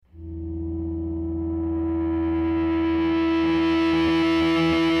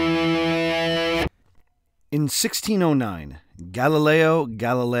In 1609, Galileo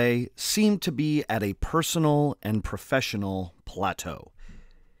Galilei seemed to be at a personal and professional plateau.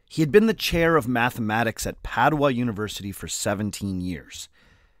 He had been the chair of mathematics at Padua University for 17 years.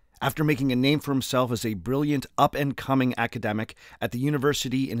 After making a name for himself as a brilliant up-and-coming academic at the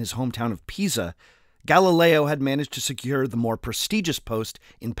university in his hometown of Pisa, Galileo had managed to secure the more prestigious post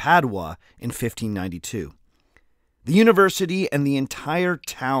in Padua in 1592. The university, and the entire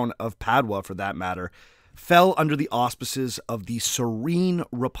town of Padua for that matter, fell under the auspices of the serene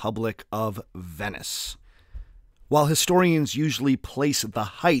Republic of Venice. While historians usually place the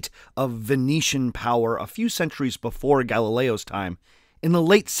height of Venetian power a few centuries before Galileo's time, in the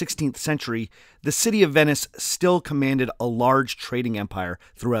late 16th century, the city of Venice still commanded a large trading empire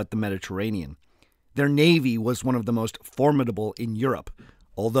throughout the Mediterranean. Their navy was one of the most formidable in Europe,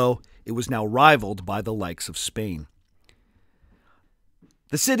 although it was now rivaled by the likes of Spain.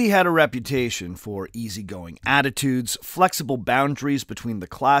 The city had a reputation for easygoing attitudes, flexible boundaries between the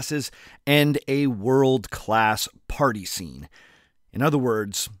classes, and a world-class party scene. In other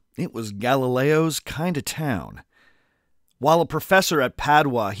words, it was Galileo's kind of town. While a professor at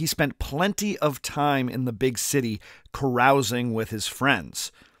Padua, he spent plenty of time in the big city carousing with his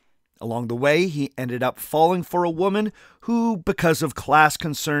friends. Along the way, he ended up falling for a woman who, because of class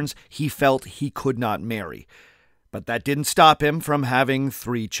concerns, he felt he could not marry. But that didn't stop him from having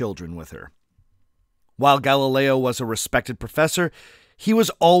 3 children with her. While Galileo was a respected professor, he was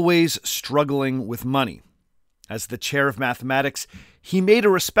always struggling with money. As the chair of mathematics, he made a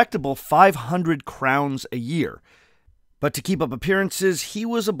respectable 500 crowns a year. But to keep up appearances, he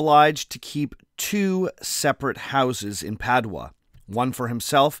was obliged to keep 2 separate houses in Padua, one for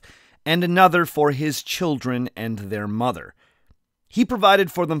himself and another for his children and their mother. He provided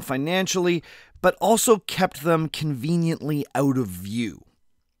for them financially, but also kept them conveniently out of view.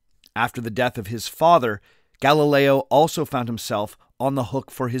 After the death of his father, Galileo also found himself on the hook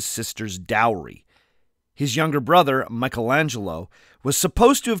for his sister's dowry. His younger brother, Michelangelo, was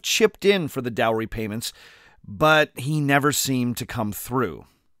supposed to have chipped in for the dowry payments, but he never seemed to come through.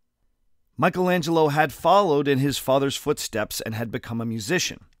 Michelangelo had followed in his father's footsteps and had become a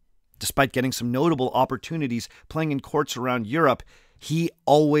musician. Despite getting some notable opportunities playing in courts around Europe, he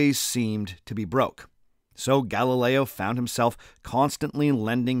always seemed to be broke. So Galileo found himself constantly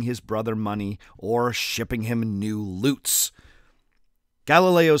lending his brother money or shipping him new lutes.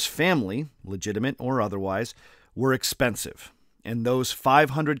 Galileo's family, legitimate or otherwise, were expensive, and those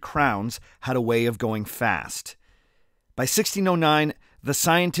 500 crowns had a way of going fast. By 1609, the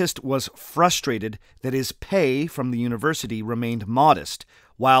scientist was frustrated that his pay from the university remained modest,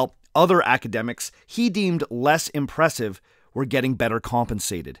 while other academics he deemed less impressive were getting better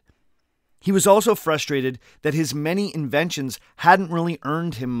compensated. He was also frustrated that his many inventions hadn't really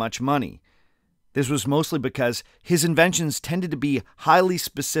earned him much money. This was mostly because his inventions tended to be highly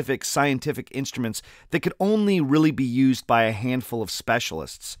specific scientific instruments that could only really be used by a handful of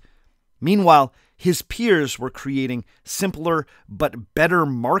specialists. Meanwhile, his peers were creating simpler but better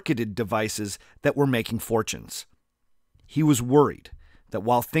marketed devices that were making fortunes. He was worried that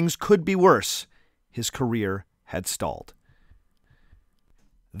while things could be worse, his career had stalled.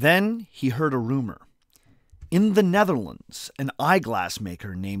 Then he heard a rumor. In the Netherlands, an eyeglass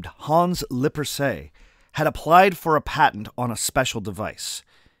maker named Hans Lippershey had applied for a patent on a special device.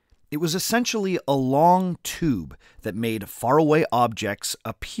 It was essentially a long tube that made faraway objects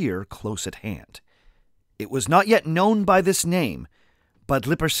appear close at hand. It was not yet known by this name, but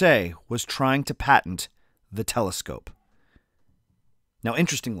Lippershey was trying to patent the telescope. Now,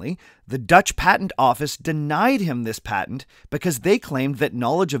 interestingly, the Dutch Patent Office denied him this patent because they claimed that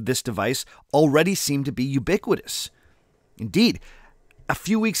knowledge of this device already seemed to be ubiquitous. Indeed, a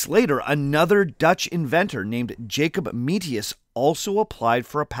few weeks later, another Dutch inventor named Jacob Metius also applied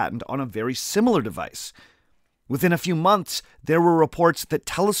for a patent on a very similar device. Within a few months, there were reports that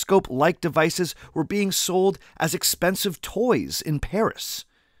telescope-like devices were being sold as expensive toys in Paris.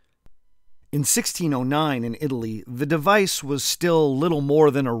 In 1609 in Italy, the device was still little more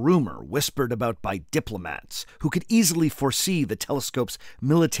than a rumor whispered about by diplomats who could easily foresee the telescope's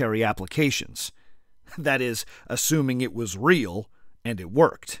military applications. That is, assuming it was real and it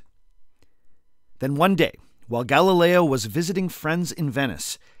worked. Then one day, while Galileo was visiting friends in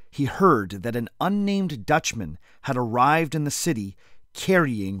Venice, he heard that an unnamed Dutchman had arrived in the city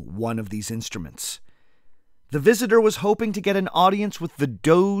carrying one of these instruments. The visitor was hoping to get an audience with the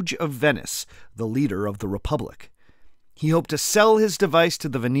Doge of Venice, the leader of the Republic. He hoped to sell his device to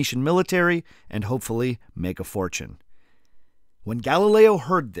the Venetian military and hopefully make a fortune. When Galileo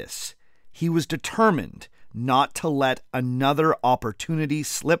heard this, he was determined not to let another opportunity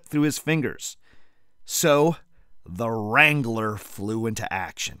slip through his fingers. So, the Wrangler flew into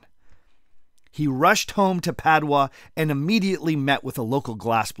action. He rushed home to Padua and immediately met with a local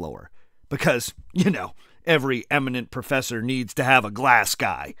glassblower. Because, every eminent professor needs to have a glass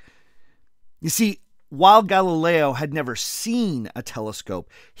guy. You see, while Galileo had never seen a telescope,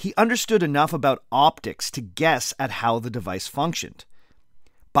 he understood enough about optics to guess at how the device functioned.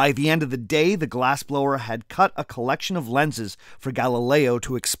 By the end of the day, the glassblower had cut a collection of lenses for Galileo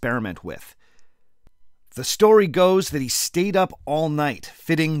to experiment with. The story goes that he stayed up all night,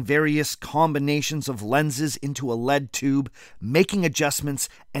 fitting various combinations of lenses into a lead tube, making adjustments,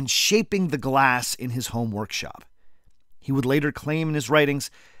 and shaping the glass in his home workshop. He would later claim in his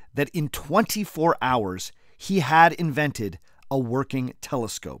writings that in 24 hours, he had invented a working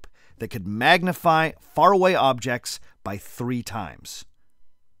telescope that could magnify faraway objects by 3 times.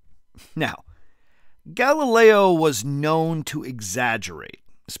 Now, Galileo was known to exaggerate,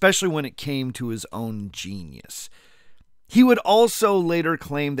 especially when it came to his own genius. He would also later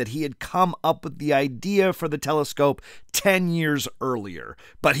claim that he had come up with the idea for the telescope 10 years earlier,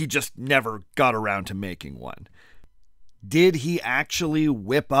 but he just never got around to making one. Did he actually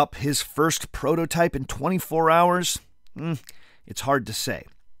whip up his first prototype in 24 hours? It's hard to say.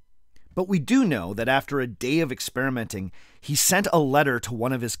 But we do know that after a day of experimenting, he sent a letter to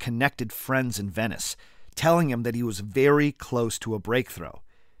one of his connected friends in Venice, telling him that he was very close to a breakthrough.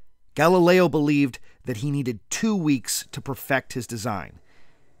 Galileo believed that he needed 2 weeks to perfect his design.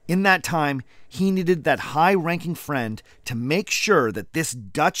 In that time, he needed that high-ranking friend to make sure that this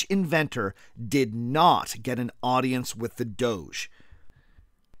Dutch inventor did not get an audience with the Doge.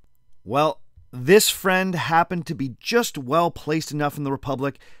 Well, this friend happened to be just well-placed enough in the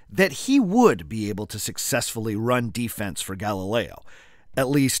Republic that he would be able to successfully run defense for Galileo, at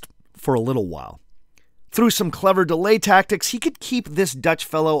least for a little while. Through some clever delay tactics, he could keep this Dutch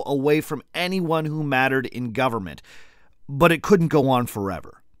fellow away from anyone who mattered in government, but it couldn't go on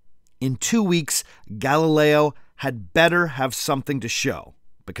forever. In 2 weeks, Galileo had better have something to show,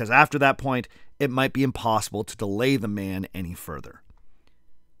 because after that point, it might be impossible to delay the man any further.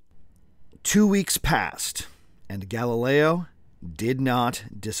 2 weeks passed, and Galileo did not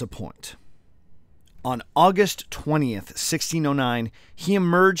disappoint. On August 20th, 1609, he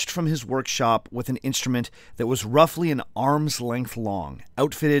emerged from his workshop with an instrument that was roughly an arm's length long,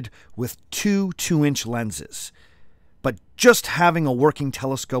 outfitted with 2 2-inch lenses. But just having a working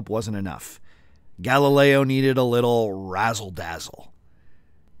telescope wasn't enough. Galileo needed a little razzle-dazzle.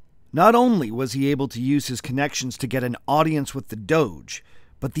 Not only was he able to use his connections to get an audience with the Doge,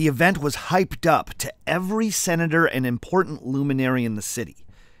 but the event was hyped up to every senator and important luminary in the city.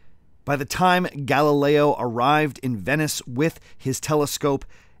 By the time Galileo arrived in Venice with his telescope,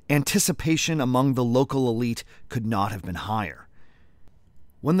 anticipation among the local elite could not have been higher.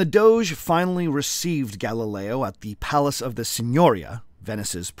 When the Doge finally received Galileo at the Palace of the Signoria,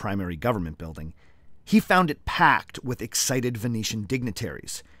 Venice's primary government building, he found it packed with excited Venetian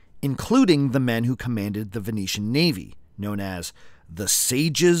dignitaries, including the men who commanded the Venetian navy, known as the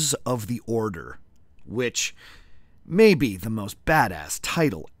Sages of the Order, which may be the most badass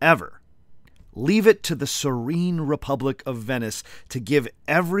title ever. Leave it to the serene Republic of Venice to give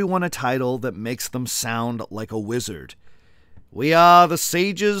everyone a title that makes them sound like a wizard. We are the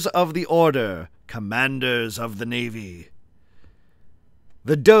Sages of the Order, commanders of the Navy.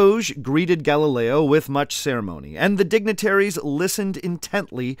 The Doge greeted Galileo with much ceremony, and the dignitaries listened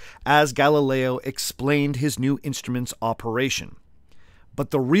intently as Galileo explained his new instrument's operation.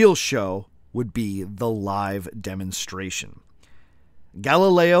 But the real show would be the live demonstration.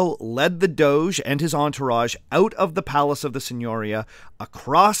 Galileo led the Doge and his entourage out of the Palace of the Signoria,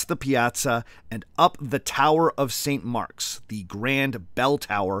 across the piazza, and up the Tower of St. Mark's, the grand bell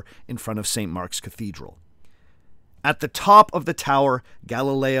tower in front of St. Mark's Cathedral. At the top of the tower,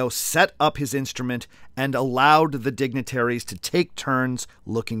 Galileo set up his instrument and allowed the dignitaries to take turns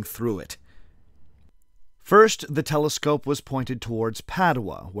looking through it. First, the telescope was pointed towards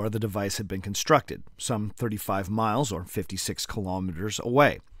Padua, where the device had been constructed, some 35 miles or 56 kilometers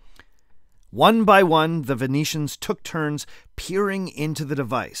away. One by one, the Venetians took turns peering into the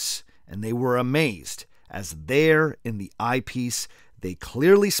device, and they were amazed, as there in the eyepiece they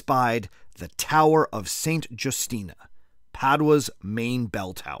clearly spied the Tower of St. Justina, Padua's main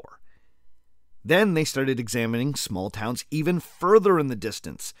bell tower. Then they started examining small towns even further in the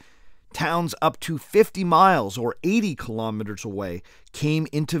distance. Towns up to 50 miles or 80 kilometers away came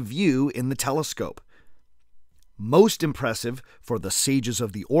into view in the telescope. Most impressive for the Sages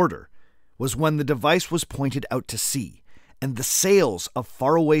of the Order was when the device was pointed out to sea, and the sails of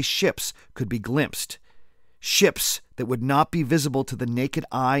faraway ships could be glimpsed. ships that would not be visible to the naked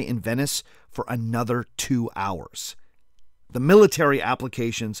eye in Venice for another 2 hours. The military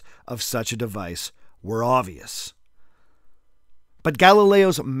applications of such a device were obvious. But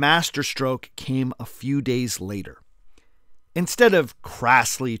Galileo's masterstroke came a few days later. Instead of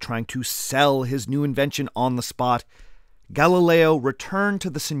crassly trying to sell his new invention on the spot, Galileo returned to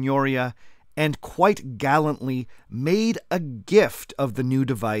the Signoria and quite gallantly made a gift of the new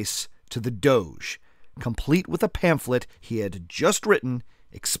device to the Doge, complete with a pamphlet he had just written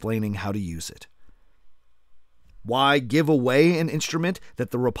explaining how to use it. Why give away an instrument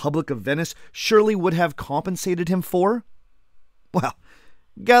that the Republic of Venice surely would have compensated him for? Well,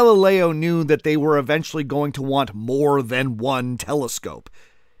 Galileo knew that they were eventually going to want more than one telescope.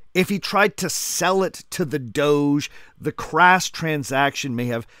 If he tried to sell it to the Doge, the crass transaction may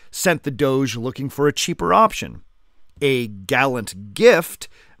have sent the Doge looking for a cheaper option. A gallant gift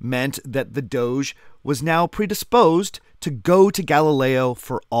meant that the Doge was now predisposed to go to Galileo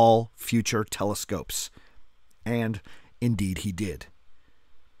for all future telescopes. And indeed he did.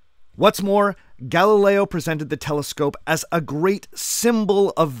 What's more, Galileo presented the telescope as a great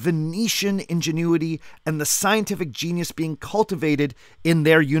symbol of Venetian ingenuity and the scientific genius being cultivated in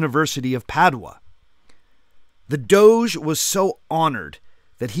their University of Padua. The Doge was so honored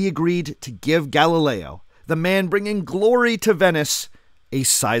that he agreed to give Galileo, the man bringing glory to Venice, a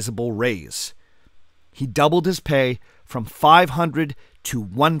sizable raise. He doubled his pay from 500 to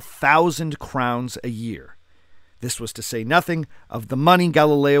 1,000 crowns a year. This was to say nothing of the money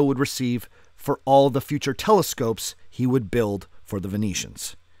Galileo would receive for all the future telescopes he would build for the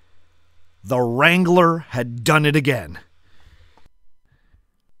Venetians. The Wrangler had done it again.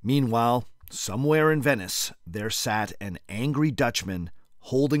 Meanwhile, somewhere in Venice, there sat an angry Dutchman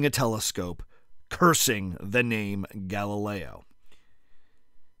holding a telescope, cursing the name Galileo.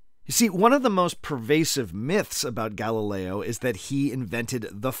 You see, one of the most pervasive myths about Galileo is that he invented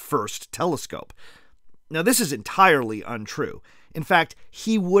the first telescope. Now, this is entirely untrue. In fact,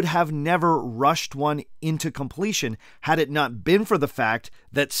 he would have never rushed one into completion had it not been for the fact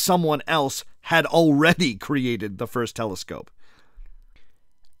that someone else had already created the first telescope.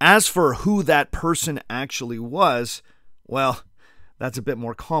 As for who that person actually was, well, that's a bit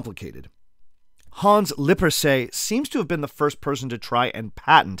more complicated. Hans Lippershey seems to have been the first person to try and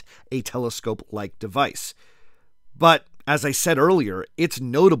patent a telescope-like device. But as I said earlier, it's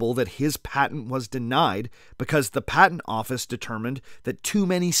notable that his patent was denied because the patent office determined that too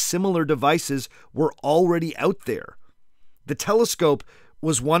many similar devices were already out there. The telescope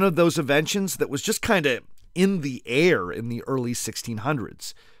was one of those inventions that was just kind of in the air in the early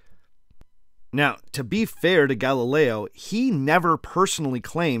 1600s. Now, to be fair to Galileo, he never personally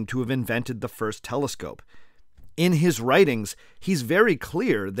claimed to have invented the first telescope. In his writings, he's very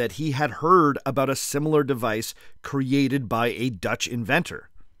clear that he had heard about a similar device created by a Dutch inventor.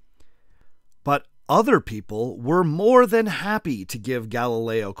 But other people were more than happy to give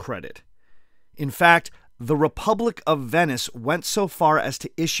Galileo credit. In fact, the Republic of Venice went so far as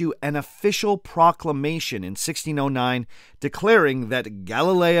to issue an official proclamation in 1609 declaring that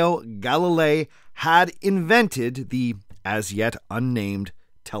Galileo Galilei had invented the as yet unnamed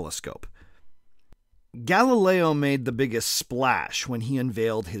telescope. Galileo made the biggest splash when he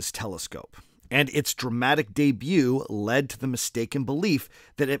unveiled his telescope, and its dramatic debut led to the mistaken belief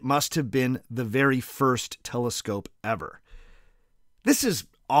that it must have been the very first telescope ever. This is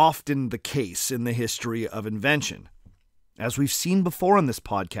often the case in the history of invention. As we've seen before on this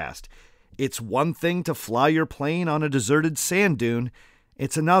podcast, it's one thing to fly your plane on a deserted sand dune,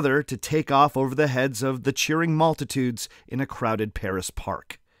 it's another to take off over the heads of the cheering multitudes in a crowded Paris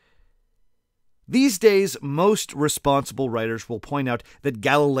park. These days, most responsible writers will point out that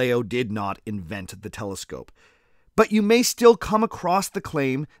Galileo did not invent the telescope, but you may still come across the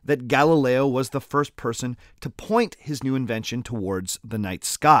claim that Galileo was the first person to point his new invention towards the night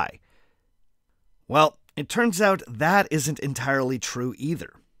sky. Well, it turns out that isn't entirely true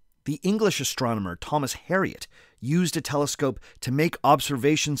either. The English astronomer Thomas Harriot used a telescope to make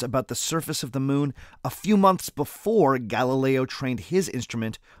observations about the surface of the moon a few months before Galileo trained his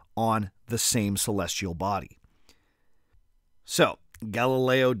instrument on the same celestial body. So,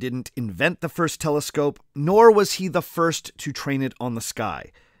 Galileo didn't invent the first telescope, nor was he the first to train it on the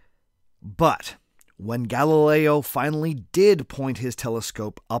sky. But when Galileo finally did point his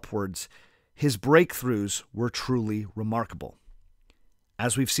telescope upwards, his breakthroughs were truly remarkable.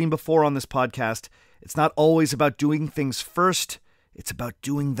 As we've seen before on this podcast, it's not always about doing things first, it's about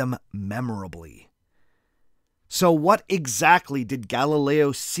doing them memorably. So what exactly did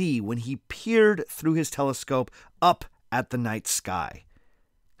Galileo see when he peered through his telescope up at the night sky?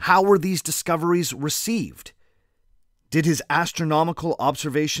 How were these discoveries received? Did his astronomical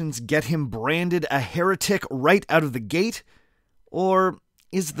observations get him branded a heretic right out of the gate? Or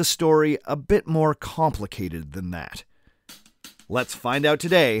is the story a bit more complicated than that? Let's find out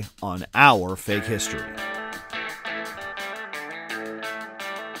today on Our Fake History.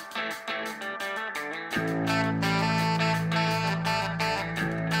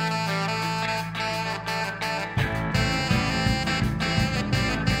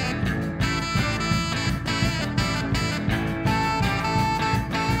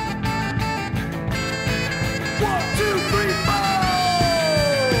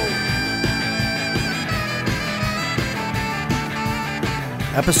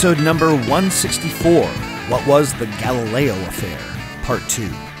 Episode number 164, What Was the Galileo Affair? Part 2.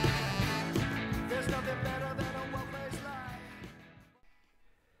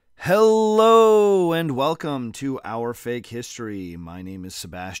 Hello and welcome to Our Fake History. My name is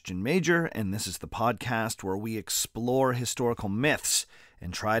Sebastian Major, and this is the podcast where we explore historical myths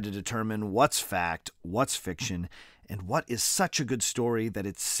and try to determine what's fact, what's fiction, and what is such a good story that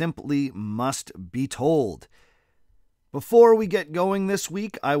it simply must be told. Before we get going this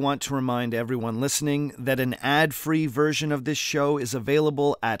week, I want to remind everyone listening that an ad-free version of this show is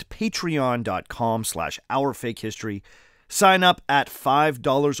available at patreon.com/ourfakehistory. Sign up at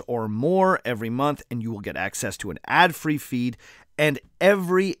 $5 or more every month, and you will get access to an ad-free feed and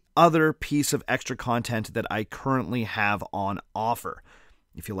every other piece of extra content that I currently have on offer.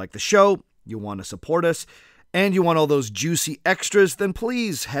 If you like the show, you want to support us, and you want all those juicy extras, then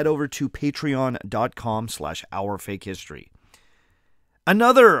please head over to patreon.com/ourfakehistory.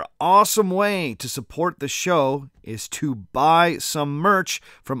 Another awesome way to support the show is to buy some merch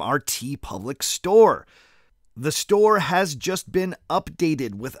from our TeePublic store. The store has just been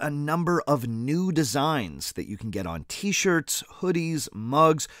updated with a number of new designs that you can get on t-shirts, hoodies,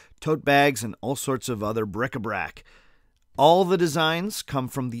 mugs, tote bags, and all sorts of other bric-a-brac. All the designs come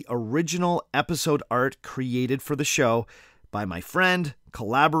from the original episode art created for the show by my friend,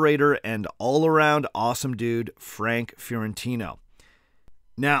 collaborator, and all-around awesome dude, Frank Fiorentino.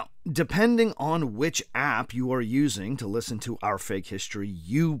 Now, depending on which app you are using to listen to Our Fake History,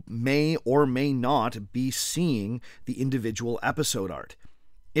 you may or may not be seeing the individual episode art.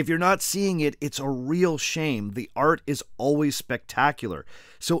 If you're not seeing it, it's a real shame. The art is always spectacular.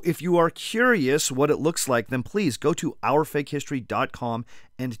 So if you are curious what it looks like, then please go to ourfakehistory.com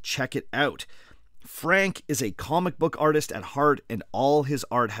and check it out. Frank is a comic book artist at heart, and all his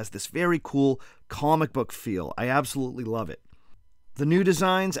art has this very cool comic book feel. I absolutely love it. The new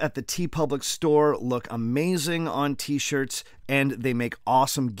designs at the TeePublic store look amazing on t-shirts, and they make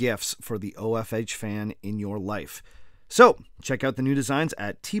awesome gifts for the OFH fan in your life. So, check out the new designs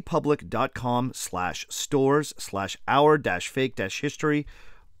at teepublic.com/stores/our-fake-history,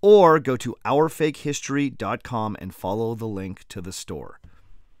 or go to ourfakehistory.com and follow the link to the store.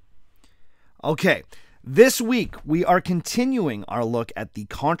 Okay, this week we are continuing our look at the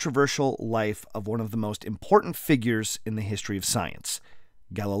controversial life of one of the most important figures in the history of science,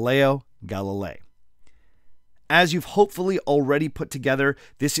 Galileo Galilei. As you've hopefully already put together,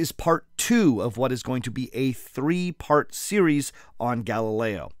 this is part 2 of what is going to be a 3-part series on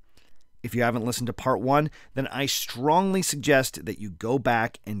Galileo. If you haven't listened to part 1, then I strongly suggest that you go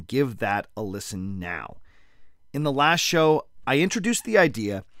back and give that a listen now. In the last show, I introduced the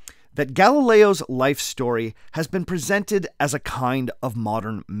idea that Galileo's life story has been presented as a kind of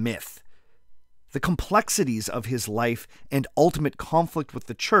modern myth. The complexities of his life and ultimate conflict with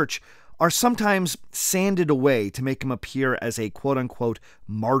the church are sometimes sanded away to make him appear as a quote-unquote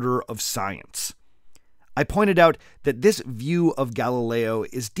martyr of science. I pointed out that this view of Galileo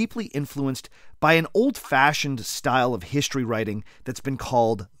is deeply influenced by an old-fashioned style of history writing that's been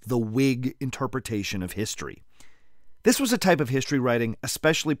called the Whig interpretation of history. This was a type of history writing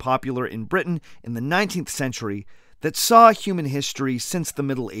especially popular in Britain in the 19th century that saw human history since the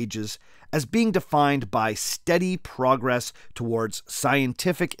Middle Ages as being defined by steady progress towards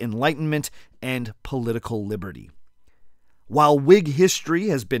scientific enlightenment and political liberty. While Whig history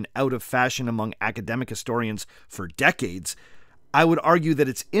has been out of fashion among academic historians for decades, I would argue that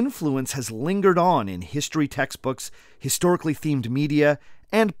its influence has lingered on in history textbooks, historically themed media,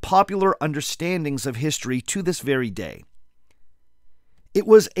 and popular understandings of history to this very day. It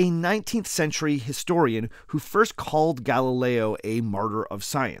was a 19th century historian who first called Galileo a martyr of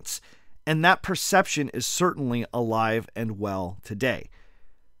science, and that perception is certainly alive and well today.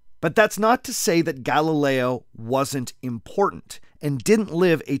 But that's not to say that Galileo wasn't important and didn't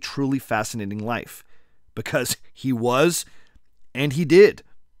live a truly fascinating life, because he was, and he did.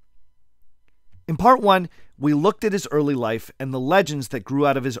 In part one, we looked at his early life and the legends that grew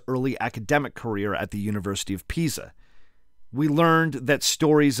out of his early academic career at the University of Pisa. We learned that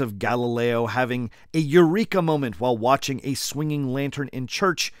stories of Galileo having a eureka moment while watching a swinging lantern in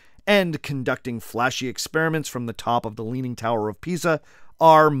church and conducting flashy experiments from the top of the Leaning Tower of Pisa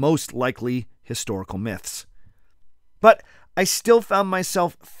are most likely historical myths. But I still found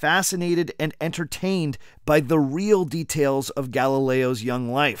myself fascinated and entertained by the real details of Galileo's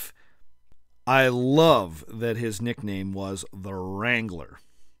young life. I love that his nickname was the Wrangler.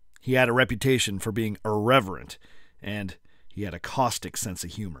 He had a reputation for being irreverent, and he had a caustic sense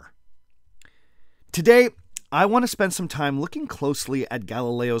of humor. Today, I want to spend some time looking closely at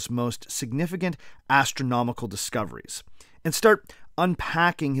Galileo's most significant astronomical discoveries and start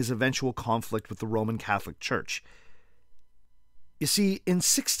unpacking his eventual conflict with the Roman Catholic Church. You see, in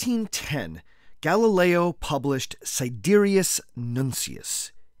 1610, Galileo published Sidereus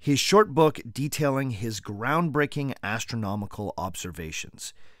Nuncius, his short book detailing his groundbreaking astronomical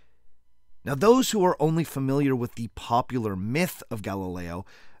observations. Now, those who are only familiar with the popular myth of Galileo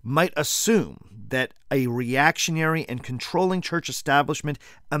might assume that a reactionary and controlling church establishment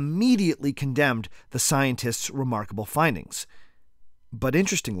immediately condemned the scientist's remarkable findings. But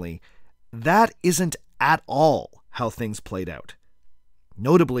interestingly, that isn't at all how things played out.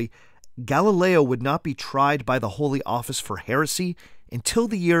 Notably, Galileo would not be tried by the Holy Office for heresy until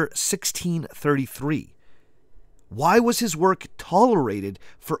the year 1633. Why was his work tolerated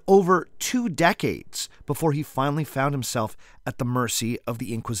for over 2 decades before he finally found himself at the mercy of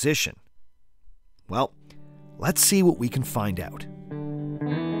the Inquisition? Well, let's see what we can find out.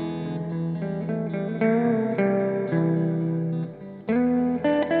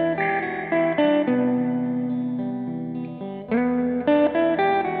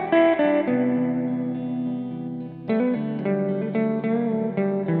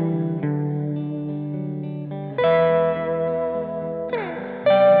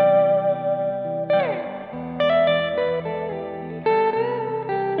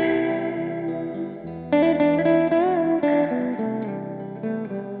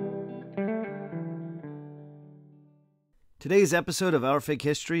 Today's episode of Our Fake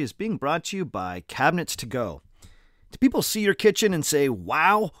History is being brought to you by Cabinets to Go. Do people see your kitchen and say,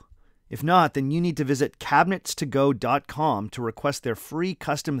 wow? If not, then you need to visit cabinetstogo.com to request their free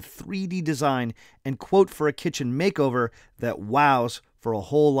custom 3D design and quote for a kitchen makeover that wows for a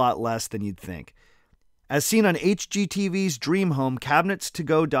whole lot less than you'd think. As seen on HGTV's Dream Home,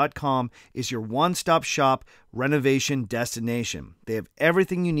 cabinetstogo.com is your one-stop shop renovation destination. They have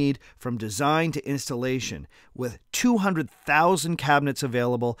everything you need from design to installation, with 200,000 cabinets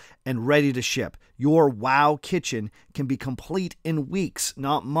available and ready to ship. Your wow kitchen can be complete in weeks,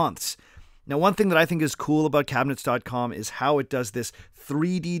 not months. Now, one thing that I think is cool about cabinets.com is how it does this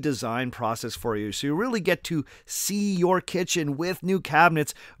 3D design process for you. So you really get to see your kitchen with new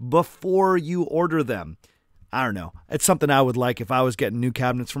cabinets before you order them. I don't know. It's something I would like if I was getting new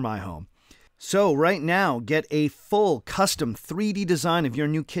cabinets for my home. So right now, get a full custom 3D design of your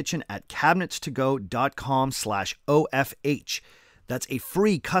new kitchen at cabinetstogo.com/OFH. That's a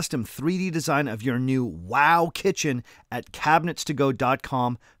free custom 3D design of your new wow kitchen at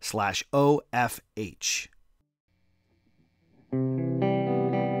cabinetstogo.com/OFH.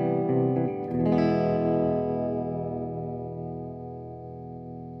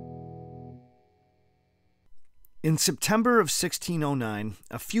 In September of 1609,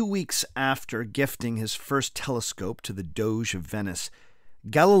 a few weeks after gifting his first telescope to the Doge of Venice,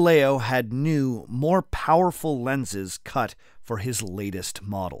 Galileo had new, more powerful lenses cut for his latest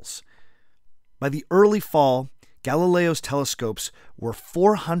models. By the early fall, Galileo's telescopes were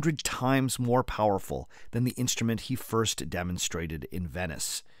 400 times more powerful than the instrument he first demonstrated in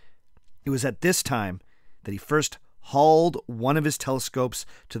Venice. It was at this time that he first hauled one of his telescopes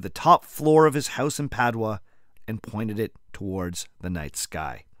to the top floor of his house in Padua and pointed it towards the night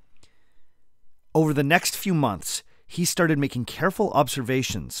sky. Over the next few months, he started making careful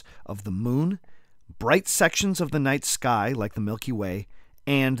observations of the moon, bright sections of the night sky like the Milky Way,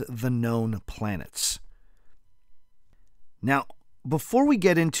 and the known planets. Now, before we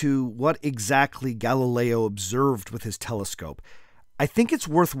get into what exactly Galileo observed with his telescope, I think it's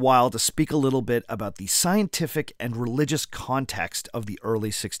worthwhile to speak a little bit about the scientific and religious context of the early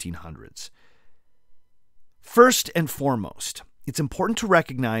 1600s. First and foremost, it's important to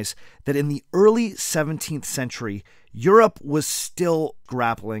recognize that in the early 17th century, Europe was still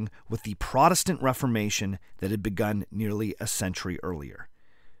grappling with the Protestant Reformation that had begun nearly a century earlier.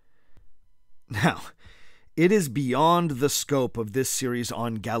 Now, It is beyond the scope of this series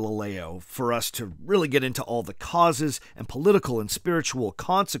on Galileo for us to really get into all the causes and political and spiritual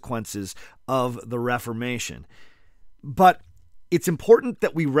consequences of the Reformation. But it's important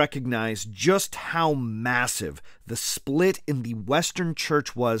that we recognize just how massive the split in the Western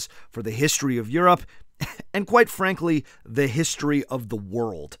Church was for the history of Europe and, quite frankly, the history of the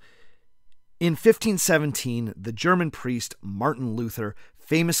world. In 1517, the German priest Martin Luther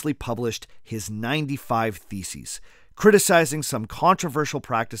famously published his 95 Theses, criticizing some controversial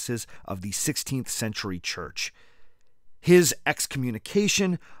practices of the 16th century church. His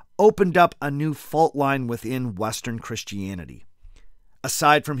excommunication opened up a new fault line within Western Christianity.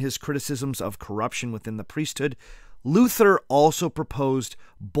 Aside from his criticisms of corruption within the priesthood, Luther also proposed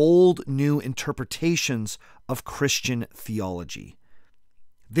bold new interpretations of Christian theology.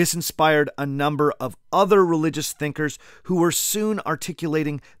 This inspired a number of other religious thinkers who were soon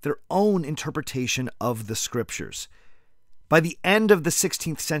articulating their own interpretation of the scriptures. By the end of the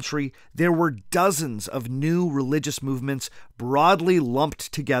 16th century, there were dozens of new religious movements broadly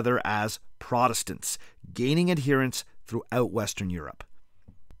lumped together as Protestants, gaining adherents throughout Western Europe.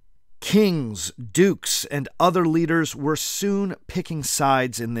 Kings, dukes, and other leaders were soon picking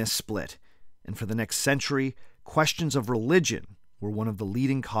sides in this split, and for the next century, questions of religion were one of the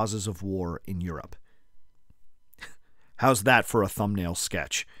leading causes of war in Europe. How's that for a thumbnail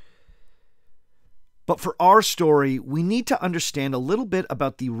sketch? But for our story, we need to understand a little bit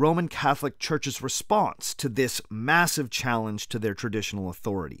about the Roman Catholic Church's response to this massive challenge to their traditional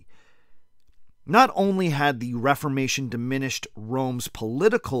authority. Not only had the Reformation diminished Rome's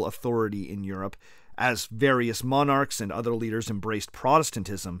political authority in Europe, as various monarchs and other leaders embraced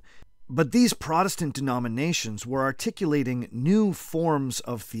Protestantism, but these Protestant denominations were articulating new forms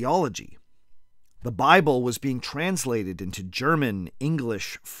of theology. The Bible was being translated into German,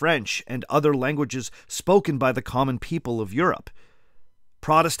 English, French, and other languages spoken by the common people of Europe.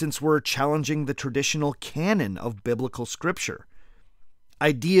 Protestants were challenging the traditional canon of biblical scripture.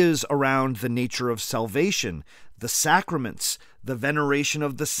 Ideas around the nature of salvation, the sacraments, the veneration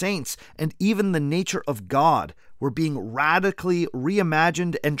of the saints, and even the nature of God were being radically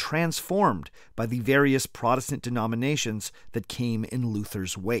reimagined and transformed by the various Protestant denominations that came in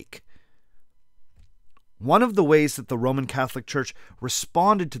Luther's wake. One of the ways that the Roman Catholic Church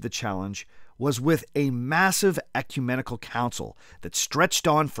responded to the challenge was with a massive ecumenical council that stretched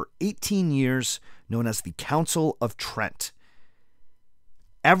on for 18 years, known as the Council of Trent.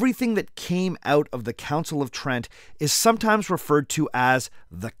 Everything that came out of the Council of Trent is sometimes referred to as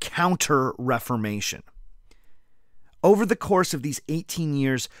the Counter-Reformation. Over the course of these 18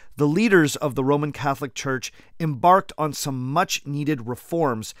 years, the leaders of the Roman Catholic Church embarked on some much-needed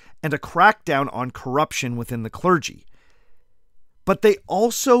reforms and a crackdown on corruption within the clergy. But they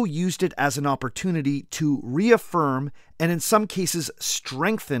also used it as an opportunity to reaffirm and in some cases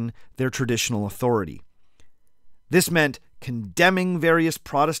strengthen their traditional authority. This meant condemning various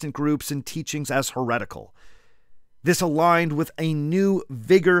Protestant groups and teachings as heretical. This aligned with a new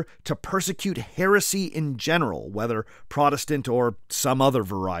vigor to persecute heresy in general, whether Protestant or some other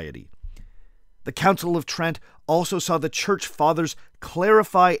variety. The Council of Trent also saw the Church Fathers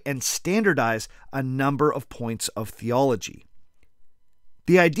clarify and standardize a number of points of theology.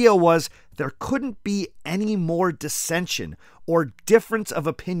 The idea was there couldn't be any more dissension or difference of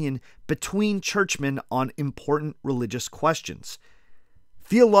opinion between churchmen on important religious questions.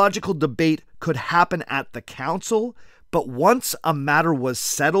 Theological debate could happen at the council, but once a matter was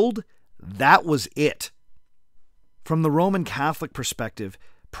settled, that was it. From the Roman Catholic perspective,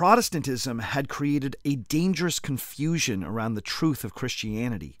 Protestantism had created a dangerous confusion around the truth of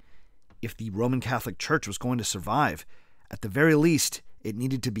Christianity. If the Roman Catholic Church was going to survive, at the very least, it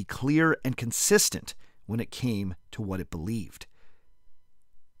needed to be clear and consistent when it came to what it believed.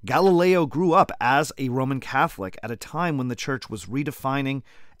 Galileo grew up as a Roman Catholic at a time when the Church was redefining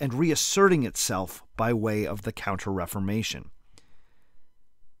and reasserting itself by way of the Counter-Reformation.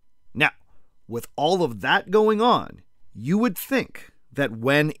 Now, with all of that going on, you would think that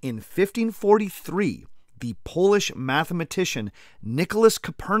when in 1543 the Polish mathematician Nicholas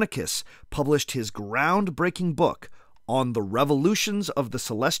Copernicus published his groundbreaking book on the revolutions of the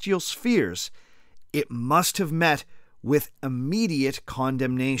celestial spheres, it must have met with immediate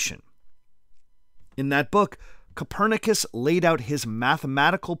condemnation. In that book, Copernicus laid out his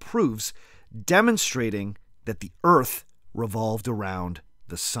mathematical proofs demonstrating that the Earth revolved around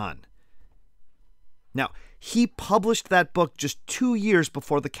the Sun. Now, he published that book just 2 years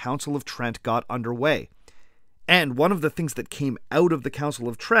before the Council of Trent got underway. And one of the things that came out of the Council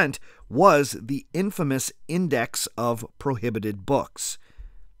of Trent was the infamous Index of Prohibited Books.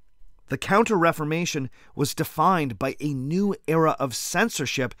 The Counter-Reformation was defined by a new era of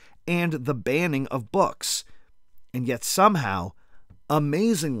censorship and the banning of books. And yet somehow,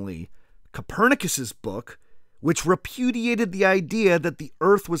 amazingly, Copernicus's book, which repudiated the idea that the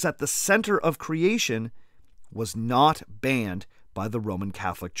earth was at the center of creation, was not banned by the Roman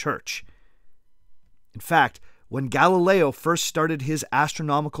Catholic Church. In fact, when Galileo first started his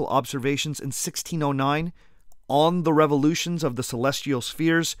astronomical observations in 1609, on the revolutions of the celestial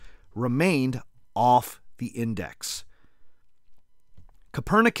spheres remained off the index.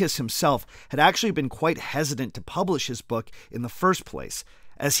 Copernicus himself had actually been quite hesitant to publish his book in the first place,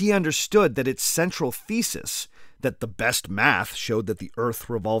 as he understood that its central thesis, that the best math showed that the earth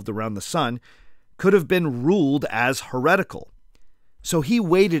revolved around the sun, could have been ruled as heretical. So he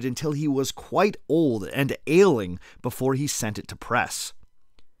waited until he was quite old and ailing before he sent it to press.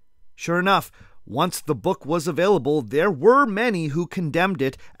 Sure enough, once the book was available, there were many who condemned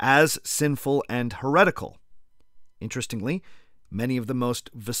it as sinful and heretical. Interestingly, many of the most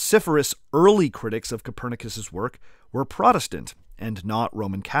vociferous early critics of Copernicus's work were Protestant and not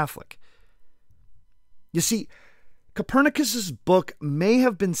Roman Catholic. You see, Copernicus's book may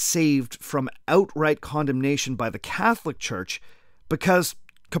have been saved from outright condemnation by the Catholic Church because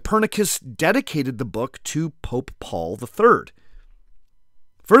Copernicus dedicated the book to Pope Paul III.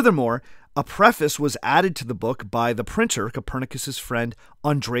 Furthermore, a preface was added to the book by the printer, Copernicus's friend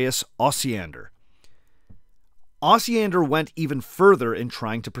Andreas Osiander. Osiander went even further in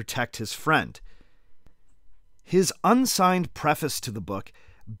trying to protect his friend. His unsigned preface to the book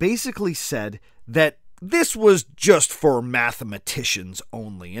basically said that this was just for mathematicians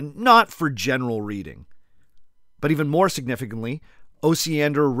only and not for general reading. But even more significantly,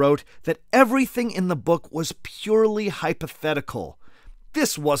 Osiander wrote that everything in the book was purely hypothetical.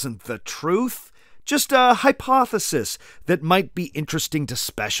 This wasn't the truth, just a hypothesis that might be interesting to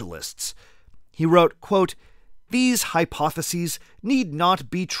specialists. He wrote, quote, "These hypotheses need not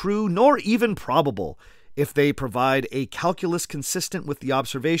be true nor even probable. If they provide a calculus consistent with the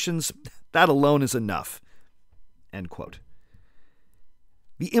observations, that alone is enough." End quote.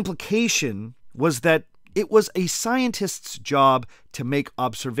 The implication was that it was a scientist's job to make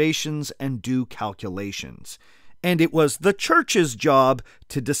observations and do calculations, and it was the church's job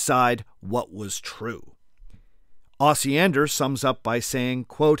to decide what was true. Osiander sums up by saying,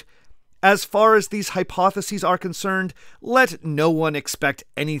 quote, "As far as these hypotheses are concerned, let no one expect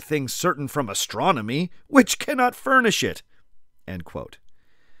anything certain from astronomy, which cannot furnish it." End quote.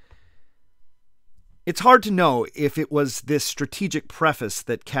 It's hard to know if it was this strategic preface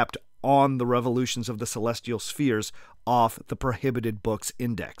that kept On the Revolutions of the Celestial Spheres off the prohibited books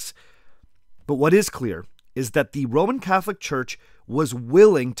index. But what is clear is that the Roman Catholic Church was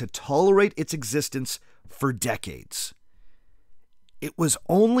willing to tolerate its existence for decades. It was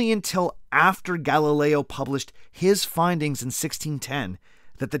only until after Galileo published his findings in 1610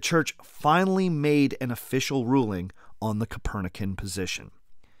 that the Church finally made an official ruling on the Copernican position.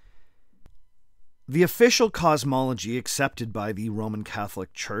 The official cosmology accepted by the Roman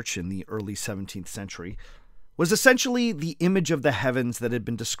Catholic Church in the early 17th century was essentially the image of the heavens that had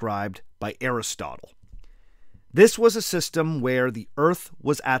been described by Aristotle. This was a system where the earth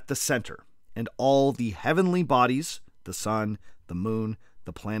was at the center, and all the heavenly bodies, the sun, the moon,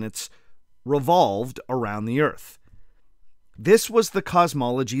 the planets, revolved around the earth. This was the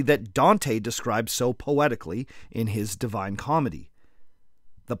cosmology that Dante described so poetically in his Divine Comedy.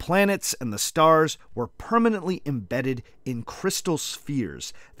 The planets and the stars were permanently embedded in crystal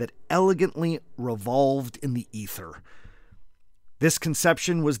spheres that elegantly revolved in the ether. This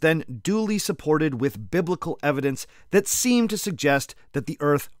conception was then duly supported with biblical evidence that seemed to suggest that the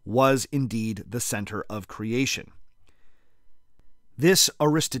earth was indeed the center of creation. This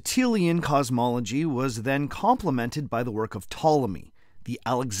Aristotelian cosmology was then complemented by the work of Ptolemy, the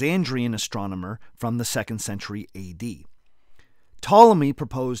Alexandrian astronomer from the 2nd century AD. Ptolemy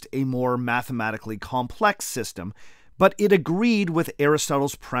proposed a more mathematically complex system, but it agreed with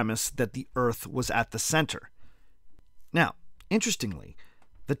Aristotle's premise that the earth was at the center. Now, interestingly,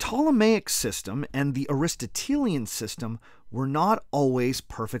 the Ptolemaic system and the Aristotelian system were not always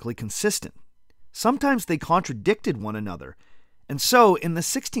perfectly consistent. Sometimes they contradicted one another, and so in the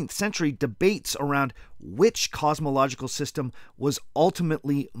 16th century, debates around which cosmological system was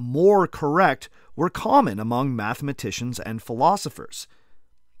ultimately more correct were common among mathematicians and philosophers.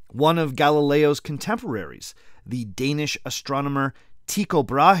 One of Galileo's contemporaries, the Danish astronomer Tycho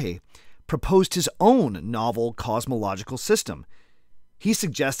Brahe, proposed his own novel cosmological system. He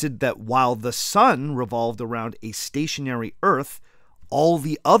suggested that while the sun revolved around a stationary Earth, all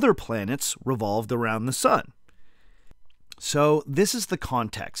the other planets revolved around the sun. So this is the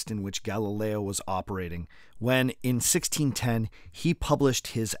context in which Galileo was operating when, in 1610, he published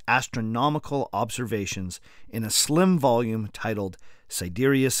his astronomical observations in a slim volume titled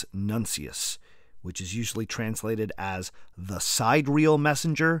Sidereus Nuncius, which is usually translated as the Sidereal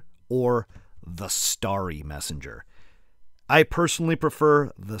Messenger or the Starry Messenger. I personally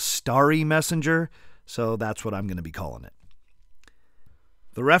prefer the Starry Messenger, so that's what I'm going to be calling it.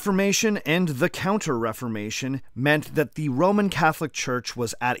 The Reformation and the Counter-Reformation meant that the Roman Catholic Church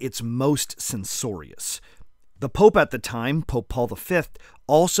was at its most censorious. The Pope at the time, Pope Paul V,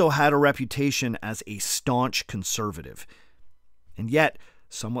 also had a reputation as a staunch conservative. And yet,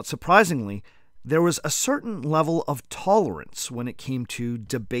 somewhat surprisingly, there was a certain level of tolerance when it came to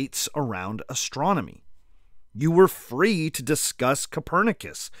debates around astronomy. You were free to discuss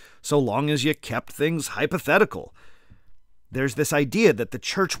Copernicus, so long as you kept things hypothetical. There's this idea that the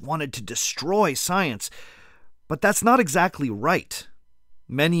church wanted to destroy science, but that's not exactly right.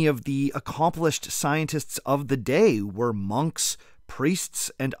 Many of the accomplished scientists of the day were monks,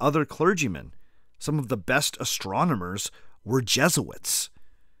 priests, and other clergymen. Some of the best astronomers were Jesuits.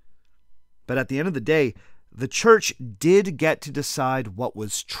 But at the end of the day, the church did get to decide what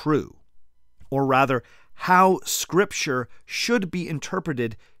was true, or rather, how Scripture should be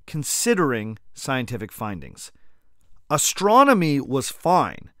interpreted considering scientific findings. Astronomy was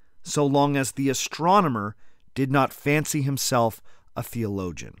fine, so long as the astronomer did not fancy himself a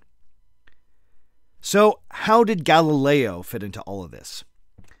theologian. So, how did Galileo fit into all of this?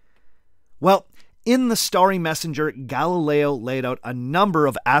 Well, in The Starry Messenger, Galileo laid out a number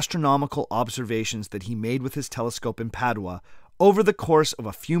of astronomical observations that he made with his telescope in Padua over the course of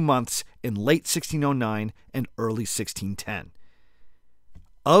a few months in late 1609 and early 1610.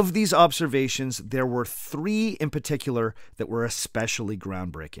 Of these observations, there were 3 in particular that were especially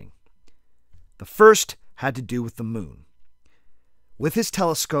groundbreaking. The first had to do with the moon. With his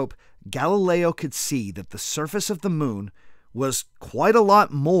telescope, Galileo could see that the surface of the moon was quite a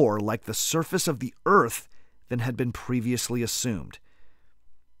lot more like the surface of the Earth than had been previously assumed.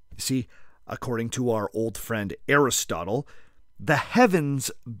 You see, according to our old friend Aristotle, the heavens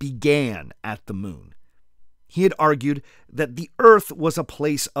began at the moon. He had argued that the Earth was a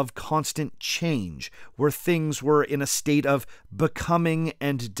place of constant change, where things were in a state of becoming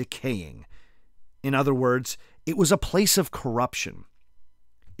and decaying. In other words, it was a place of corruption.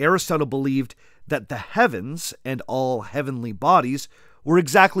 Aristotle believed that the heavens and all heavenly bodies were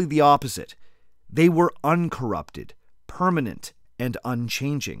exactly the opposite. They were uncorrupted, permanent, and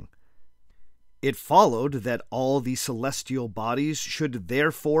unchanging. It followed that all the celestial bodies should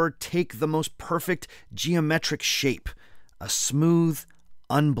therefore take the most perfect geometric shape, a smooth,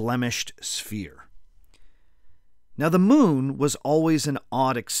 unblemished sphere. Now, the moon was always an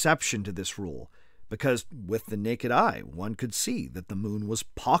odd exception to this rule, because with the naked eye, one could see that the moon was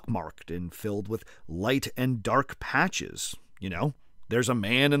pockmarked and filled with light and dark patches. You know, there's a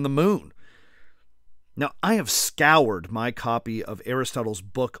man in the moon. Now, I have scoured my copy of Aristotle's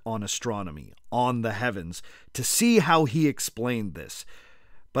book on astronomy, On the Heavens, to see how he explained this.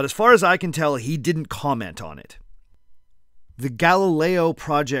 But as far as I can tell, he didn't comment on it. The Galileo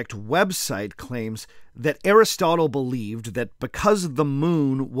Project website claims that Aristotle believed that because the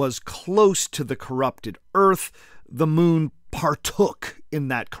moon was close to the corrupted Earth, the moon partook in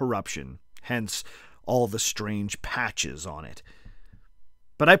that corruption, hence all the strange patches on it.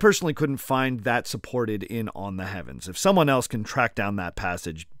 But I personally couldn't find that supported in On the Heavens. If someone else can track down that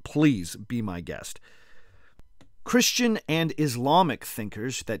passage, please be my guest. Christian and Islamic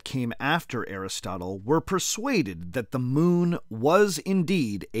thinkers that came after Aristotle were persuaded that the moon was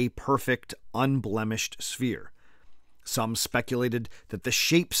indeed a perfect, unblemished sphere. Some speculated that the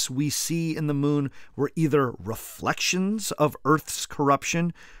shapes we see in the moon were either reflections of Earth's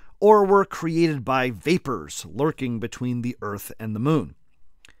corruption or were created by vapors lurking between the Earth and the moon.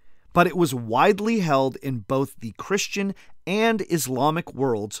 But it was widely held in both the Christian and Islamic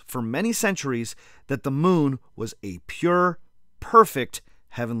worlds for many centuries that the moon was a pure, perfect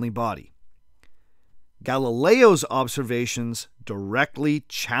heavenly body. Galileo's observations directly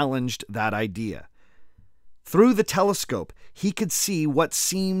challenged that idea. Through the telescope, he could see what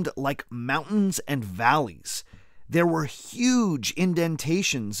seemed like mountains and valleys. There were huge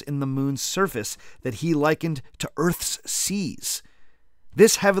indentations in the moon's surface that he likened to Earth's seas.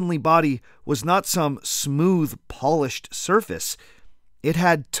 This heavenly body was not some smooth, polished surface. It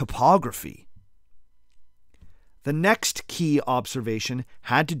had topography. The next key observation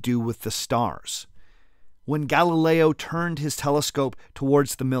had to do with the stars. When Galileo turned his telescope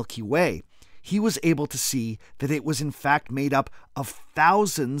towards the Milky Way, he was able to see that it was in fact made up of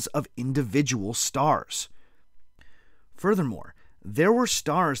thousands of individual stars. Furthermore, there were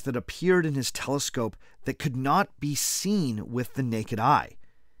stars that appeared in his telescope that could not be seen with the naked eye.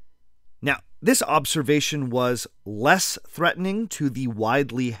 Now, this observation was less threatening to the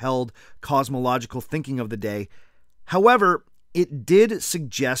widely held cosmological thinking of the day. However, it did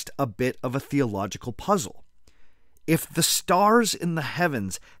suggest a bit of a theological puzzle. If the stars in the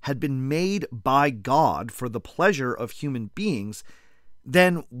heavens had been made by God for the pleasure of human beings,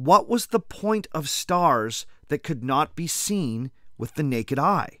 then what was the point of stars that could not be seen with the naked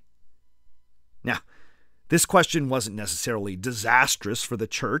eye? Now, this question wasn't necessarily disastrous for the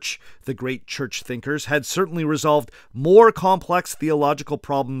church. The great church thinkers had certainly resolved more complex theological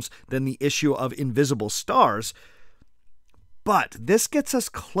problems than the issue of invisible stars. But this gets us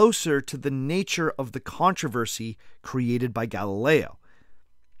closer to the nature of the controversy created by Galileo.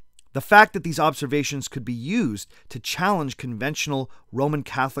 The fact that these observations could be used to challenge conventional Roman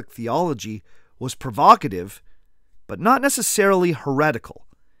Catholic theology was provocative, but not necessarily heretical.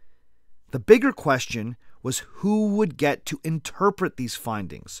 The bigger question was who would get to interpret these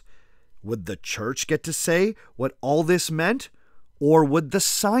findings. Would the church get to say what all this meant, or would the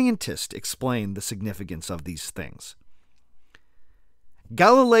scientist explain the significance of these things?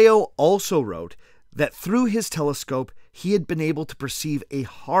 Galileo also wrote that through his telescope, he had been able to perceive a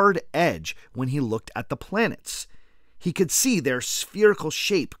hard edge when he looked at the planets. He could see their spherical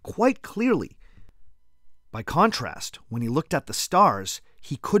shape quite clearly. By contrast, when he looked at the stars,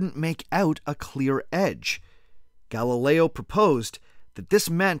 he couldn't make out a clear edge. Galileo proposed that this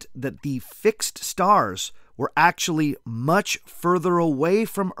meant that the fixed stars were actually much further away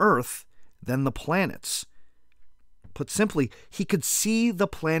from Earth than the planets. Put simply, he could see the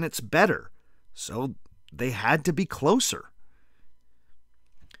planets better, so they had to be closer.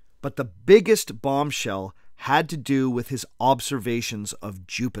 But the biggest bombshell had to do with his observations of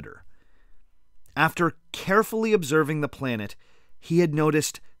Jupiter. After carefully observing the planet, he had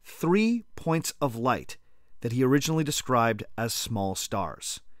noticed 3 points of light that he originally described as small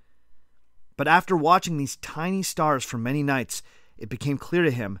stars. But after watching these tiny stars for many nights, it became clear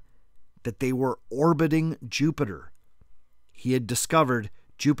to him that they were orbiting Jupiter. He had discovered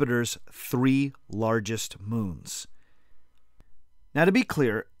Jupiter's 3 largest moons. Now, to be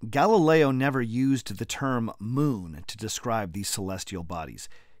clear, Galileo never used the term moon to describe these celestial bodies.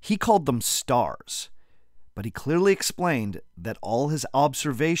 He called them stars. But he clearly explained that all his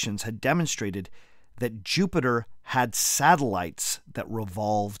observations had demonstrated that Jupiter had satellites that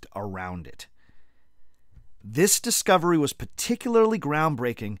revolved around it. This discovery was particularly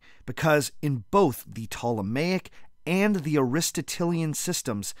groundbreaking because in both the Ptolemaic and the Aristotelian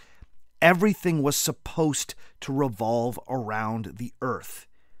systems, everything was supposed to revolve around the Earth.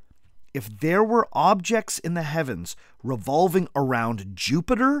 If there were objects in the heavens revolving around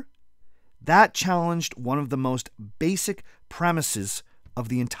Jupiter, that challenged one of the most basic premises of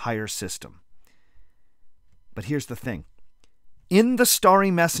the entire system. But here's the thing. In The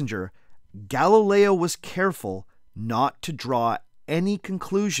Starry Messenger, Galileo was careful not to draw any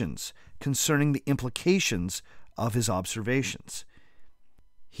conclusions concerning the implications of his observations.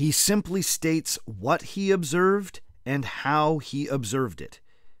 He simply states what he observed and how he observed it.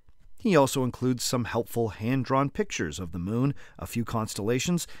 He also includes some helpful hand-drawn pictures of the moon, a few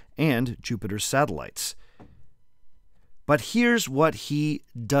constellations, and Jupiter's satellites. But here's what he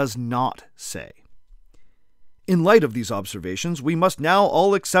does not say. In light of these observations, we must now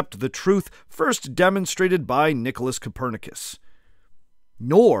all accept the truth first demonstrated by Nicholas Copernicus.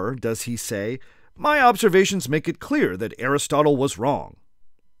 Nor does he say, my observations make it clear that Aristotle was wrong.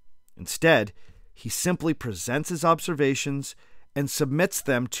 Instead, he simply presents his observations and submits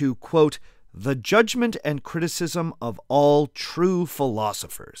them to, quote, the judgment and criticism of all true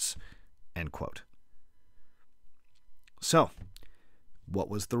philosophers, end quote. So, what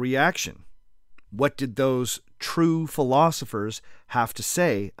was the reaction? What did those true philosophers have to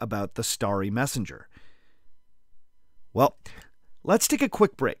say about the Starry Messenger? Well, let's take a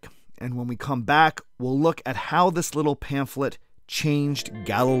quick break, and when we come back, we'll look at how this little pamphlet changed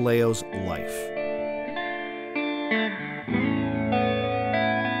Galileo's life.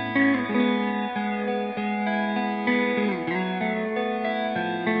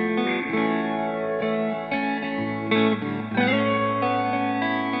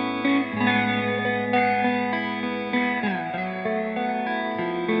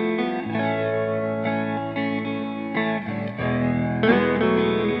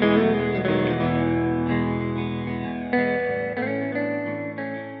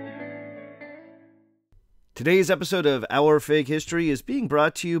 Today's episode of Our Fake History is being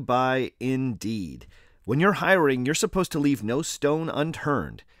brought to you by Indeed. When you're hiring, you're supposed to leave no stone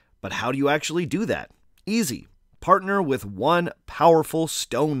unturned. But how do you actually do that? Easy. Partner with one powerful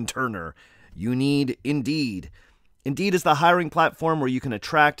stone turner. You need Indeed. Indeed is the hiring platform where you can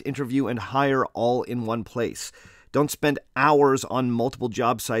attract, interview, and hire all in one place. Don't spend hours on multiple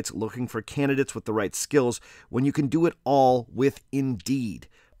job sites looking for candidates with the right skills when you can do it all with Indeed.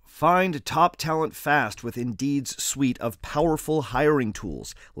 Find top talent fast with Indeed's suite of powerful hiring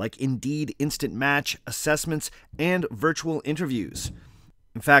tools like Indeed Instant Match, assessments, and virtual interviews.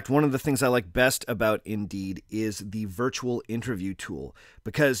 In fact, one of the things I like best about Indeed is the virtual interview tool,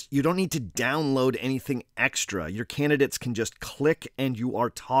 because you don't need to download anything extra. Your candidates can just click and you are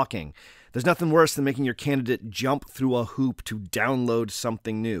talking. There's nothing worse than making your candidate jump through a hoop to download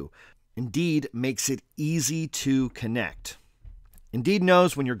something new. Indeed makes it easy to connect. Indeed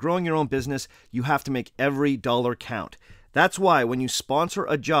knows when you're growing your own business, you have to make every dollar count. That's why when you sponsor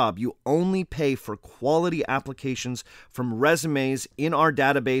a job, you only pay for quality applications from resumes in our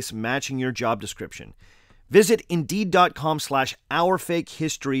database matching your job description. Visit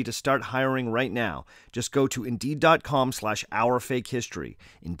Indeed.com/OurFakeHistory to start hiring right now. Just go to Indeed.com/OurFakeHistory.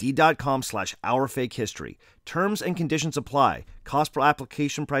 Indeed.com/OurFakeHistory. Terms and conditions apply. Cost per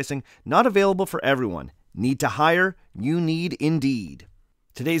application pricing not available for everyone. Need to hire? You need Indeed.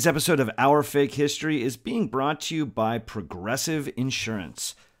 Today's episode of Our Fake History is being brought to you by Progressive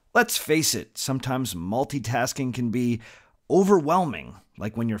Insurance. Let's face it, sometimes multitasking can be overwhelming,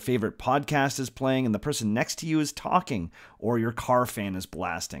 like when your favorite podcast is playing and the person next to you is talking, or your car fan is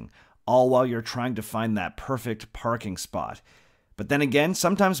blasting, all while you're trying to find that perfect parking spot. But then again,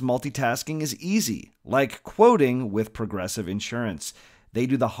 sometimes multitasking is easy, like quoting with Progressive Insurance. They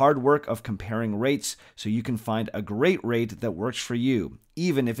do the hard work of comparing rates so you can find a great rate that works for you,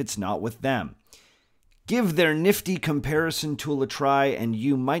 even if it's not with them. Give their nifty comparison tool a try, and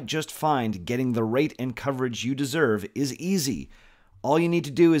you might just find getting the rate and coverage you deserve is easy. All you need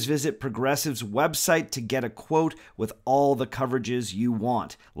to do is visit Progressive's website to get a quote with all the coverages you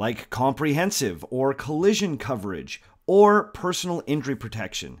want, like comprehensive or collision coverage or personal injury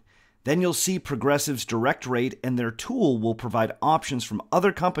protection. Then you'll see Progressive's direct rate, and their tool will provide options from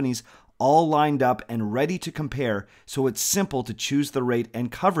other companies all lined up and ready to compare, so it's simple to choose the rate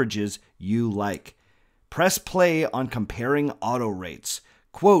and coverages you like. Press play on comparing auto rates.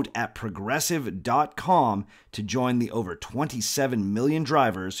 Quote at Progressive.com to join the over 27 million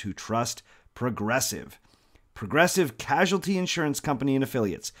drivers who trust Progressive. Progressive Casualty Insurance Company and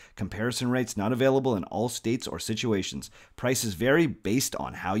Affiliates. Comparison rates not available in all states or situations. Prices vary based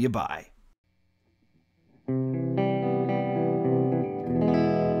on how you buy.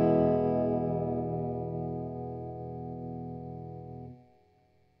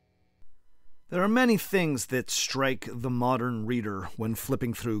 There are many things that strike the modern reader when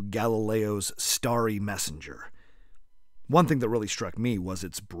flipping through Galileo's Starry Messenger. One thing that really struck me was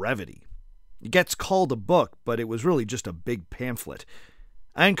its brevity. It gets called a book, but it was really just a big pamphlet.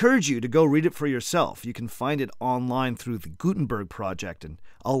 I encourage you to go read it for yourself. You can find it online through the Gutenberg Project, and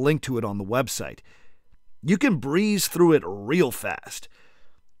I'll link to it on the website. You can breeze through it real fast.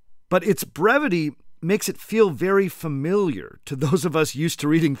 But its brevity makes it feel very familiar to those of us used to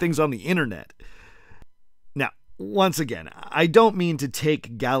reading things on the internet. Now, once again, I don't mean to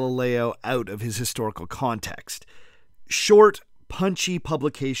take Galileo out of his historical context. Short, punchy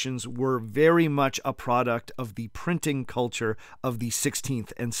publications were very much a product of the printing culture of the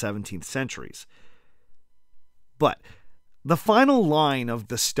 16th and 17th centuries. But the final line of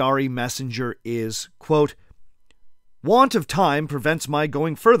the Starry Messenger is, quote, "Want of time prevents my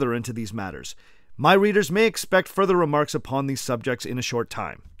going further into these matters. My readers may expect further remarks upon these subjects in a short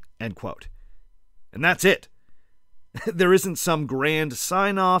time." End quote. And that's it. There isn't some grand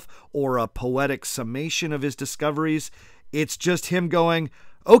sign-off or a poetic summation of his discoveries. It's just him going,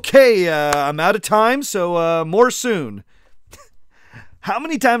 "Okay, I'm out of time, so more soon." How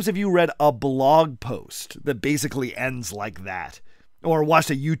many times have you read a blog post that basically ends like that? Or watched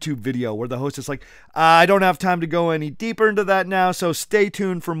a YouTube video where the host is like, "I don't have time to go any deeper into that now, so stay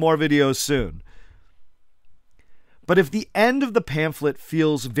tuned for more videos soon." But if the end of the pamphlet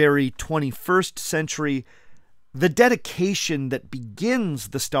feels very 21st century, the dedication that begins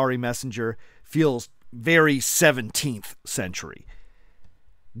the Starry Messenger feels very 17th century.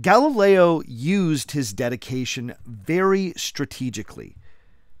 Galileo used his dedication very strategically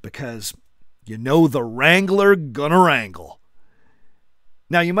because you know the wrangler gonna wrangle.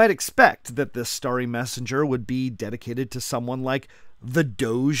 Now, you might expect that this Starry Messenger would be dedicated to someone like the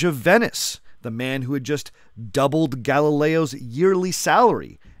Doge of Venice, the man who had just doubled Galileo's yearly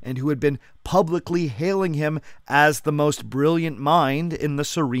salary and who had been publicly hailing him as the most brilliant mind in the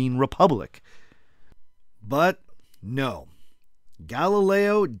Serene Republic. But no,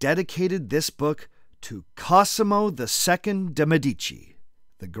 Galileo dedicated this book to Cosimo II de' Medici,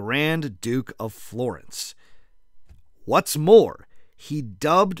 the Grand Duke of Florence. What's more, he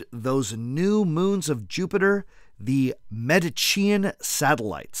dubbed those new moons of Jupiter the Medicean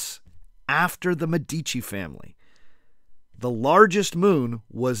satellites, after the Medici family. The largest moon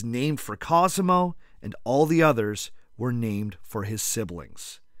was named for Cosimo, and all the others were named for his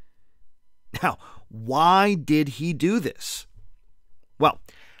siblings. Now, why did he do this? Well,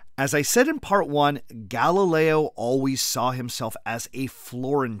 as I said in part 1, Galileo always saw himself as a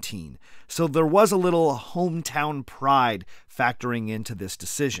Florentine, so there was a little hometown pride factoring into this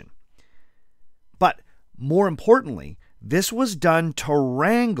decision. But more importantly, this was done to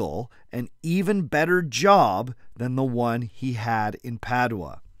wrangle an even better job than the one he had in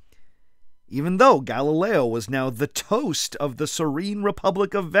Padua. Even though Galileo was now the toast of the serene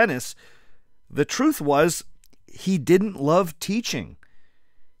Republic of Venice, the truth was he didn't love teaching.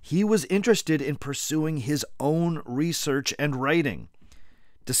 He was interested in pursuing his own research and writing.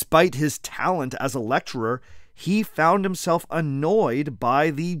 Despite his talent as a lecturer, he found himself annoyed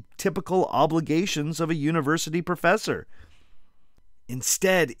by the typical obligations of a university professor.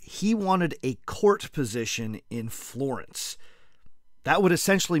 Instead, he wanted a court position in Florence. That would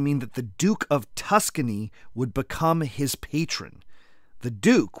essentially mean that the Duke of Tuscany would become his patron. The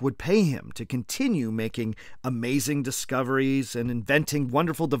Duke would pay him to continue making amazing discoveries and inventing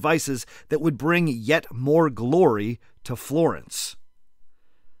wonderful devices that would bring yet more glory to Florence.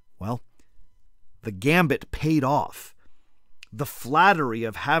 Well, the gambit paid off. The flattery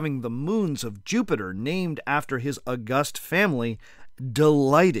of having the moons of Jupiter named after his august family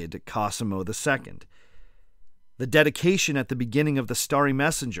delighted Cosimo II. The dedication at the beginning of the Starry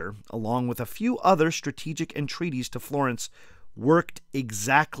Messenger, along with a few other strategic entreaties to Florence, worked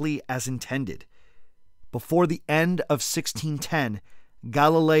exactly as intended. Before the end of 1610,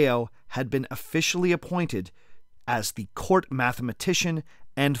 Galileo had been officially appointed as the court mathematician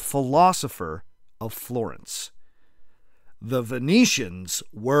and philosopher of Florence. The Venetians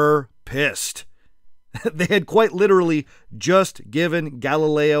were pissed. They had quite literally just given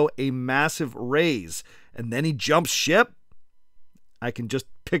Galileo a massive raise, and then he jumps ship? I can just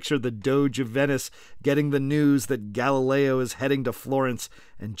picture the Doge of Venice getting the news that Galileo is heading to Florence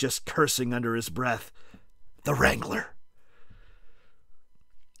and just cursing under his breath, "The Wrangler."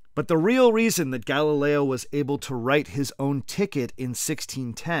 But the real reason that Galileo was able to write his own ticket in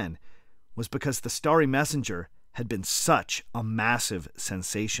 1610 was because the Starry Messenger had been such a massive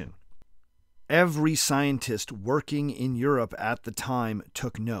sensation. Every scientist working in Europe at the time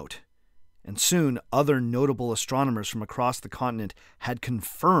took note. And soon, other notable astronomers from across the continent had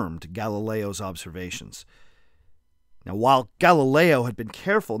confirmed Galileo's observations. Now, while Galileo had been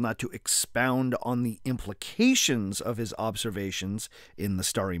careful not to expound on the implications of his observations in the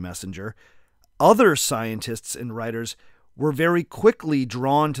Starry Messenger, other scientists and writers were very quickly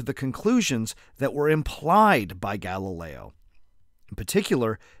drawn to the conclusions that were implied by Galileo. In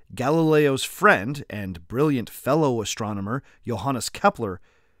particular, Galileo's friend and brilliant fellow astronomer, Johannes Kepler,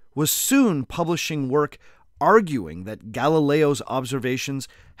 was soon publishing work arguing that Galileo's observations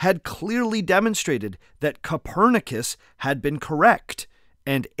had clearly demonstrated that Copernicus had been correct,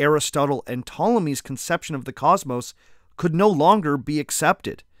 and Aristotle and Ptolemy's conception of the cosmos could no longer be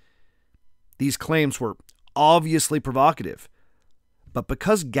accepted. These claims were obviously provocative, but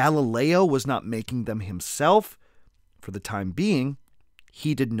because Galileo was not making them himself, for the time being,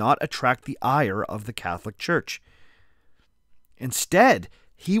 he did not attract the ire of the Catholic Church. Instead,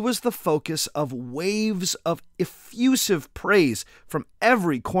 he was the focus of waves of effusive praise from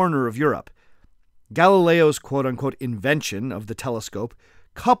every corner of Europe. Galileo's quote-unquote invention of the telescope,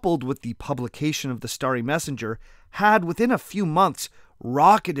 coupled with the publication of the Starry Messenger, had within a few months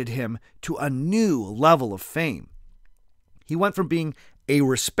rocketed him to a new level of fame. He went from being a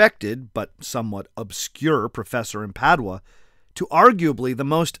respected but somewhat obscure professor in Padua to arguably the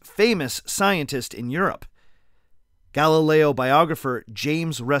most famous scientist in Europe. Galileo biographer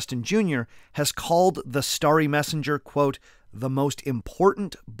James Reston Jr. has called the Starry Messenger, quote, the most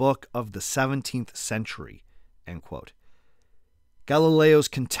important book of the 17th century, end quote. Galileo's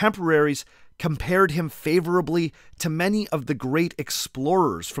contemporaries compared him favorably to many of the great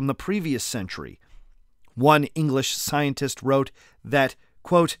explorers from the previous century. One English scientist wrote that,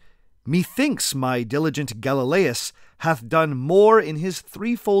 quote, methinks my diligent Galileus hath done more in his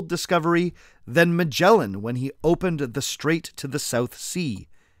threefold discovery than Magellan when he opened the strait to the South Sea,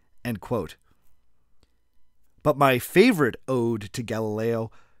 end quote. But my favorite ode to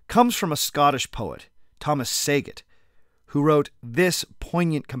Galileo comes from a Scottish poet, Thomas Saget, who wrote this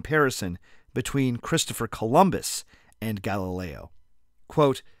poignant comparison between Christopher Columbus and Galileo.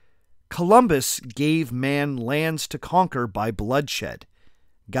 Quote, Columbus gave man lands to conquer by bloodshed.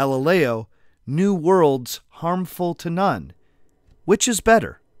 Galileo, new worlds harmful to none. Which is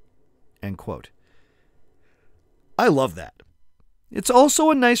better?" End quote. I love that. It's also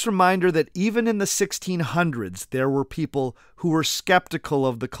a nice reminder that even in the 1600s, there were people who were skeptical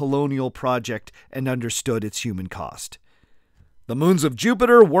of the colonial project and understood its human cost. The moons of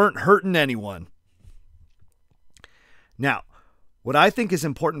Jupiter weren't hurting anyone. Now, what I think is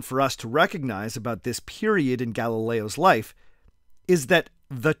important for us to recognize about this period in Galileo's life is that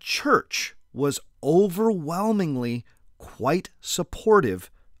the church was overwhelmingly quite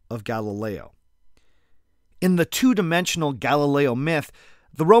supportive of Galileo. In the two-dimensional Galileo myth,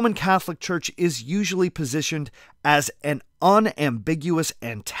 the Roman Catholic Church is usually positioned as an unambiguous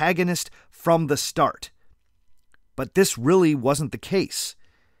antagonist from the start. But this really wasn't the case.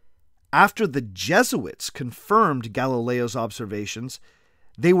 After the Jesuits confirmed Galileo's observations,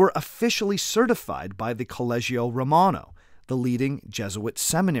 they were officially certified by the Collegio Romano, the leading Jesuit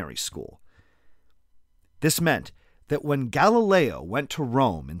seminary school. This meant that when Galileo went to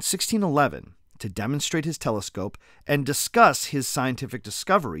Rome in 1611 to demonstrate his telescope and discuss his scientific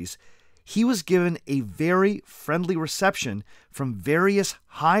discoveries, he was given a very friendly reception from various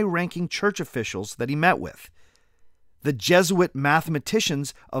high-ranking church officials that he met with. The Jesuit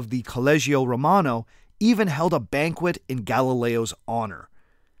mathematicians of the Collegio Romano even held a banquet in Galileo's honor.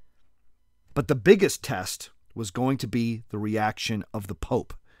 But the biggest test was going to be the reaction of the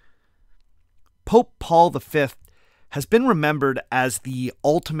Pope. Pope Paul V has been remembered as the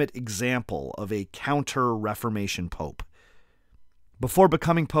ultimate example of a counter-Reformation pope. Before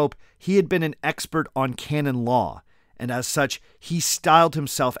becoming pope, he had been an expert on canon law, and as such, he styled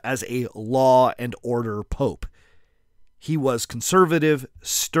himself as a law and order pope. He was conservative,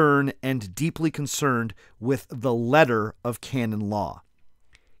 stern, and deeply concerned with the letter of canon law.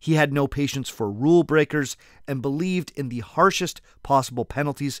 He had no patience for rule breakers and believed in the harshest possible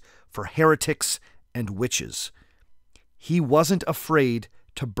penalties for heretics and witches. He wasn't afraid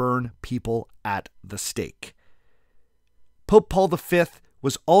to burn people at the stake. Pope Paul V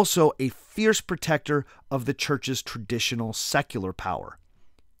was also a fierce protector of the church's traditional secular power.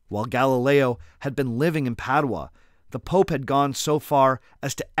 While Galileo had been living in Padua, the Pope had gone so far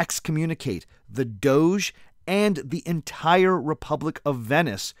as to excommunicate the Doge and the entire Republic of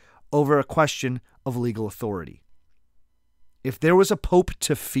Venice over a question of legal authority. If there was a pope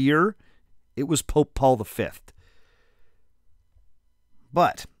to fear, it was Pope Paul V.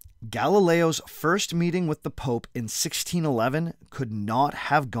 But Galileo's first meeting with the Pope in 1611 could not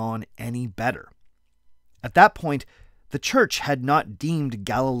have gone any better. At that point, the Church had not deemed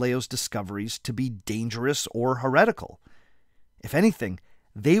Galileo's discoveries to be dangerous or heretical. If anything,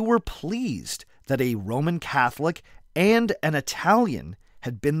 they were pleased that a Roman Catholic and an Italian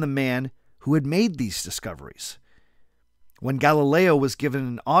had been the man who had made these discoveries. When Galileo was given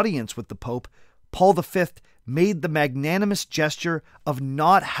an audience with the Pope, Paul V made the magnanimous gesture of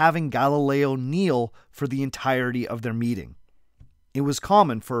not having Galileo kneel for the entirety of their meeting. It was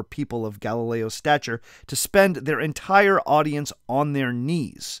common for people of Galileo's stature to spend their entire audience on their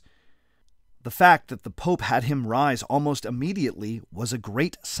knees. The fact that the Pope had him rise almost immediately was a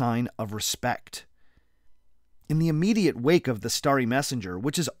great sign of respect. In the immediate wake of the Starry Messenger,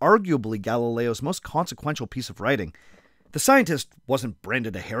 which is arguably Galileo's most consequential piece of writing, the scientist wasn't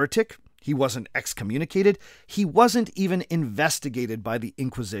branded a heretic, he wasn't excommunicated, he wasn't even investigated by the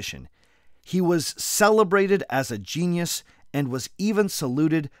Inquisition. He was celebrated as a genius and was even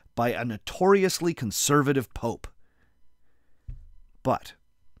saluted by a notoriously conservative pope. But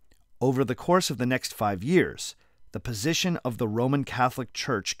over the course of the next 5 years, the position of the Roman Catholic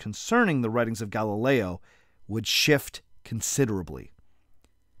Church concerning the writings of Galileo would shift considerably.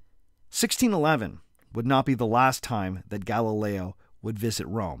 1611 would not be the last time that Galileo would visit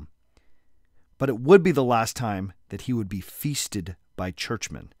Rome, but it would be the last time that he would be feasted by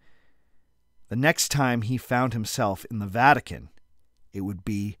churchmen. The next time he found himself in the Vatican, it would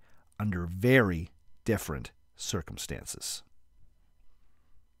be under very different circumstances.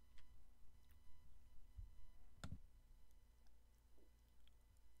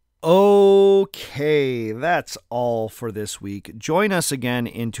 Okay, that's all for this week. Join us again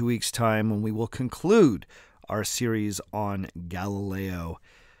in 2 weeks' time when we will conclude our series on Galileo.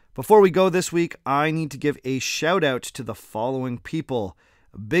 Before we go this week, I need to give a shout out to the following people.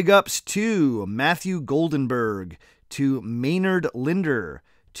 Big ups to Matthew Goldenberg, to Maynard Linder,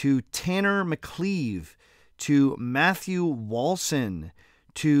 to Tanner McCleve, to Matthew Walson,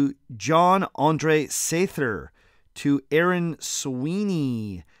 to John Andre Sather, to Aaron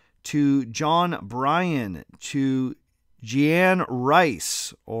Sweeney, to John Bryan, to Jean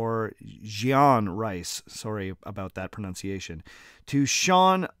Rice, or Jean Rice, sorry about that pronunciation, to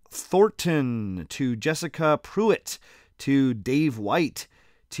Sean Thornton, to Jessica Pruitt, to Dave White,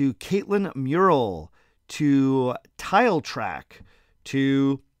 to Caitlin Murrell, to Tile Track,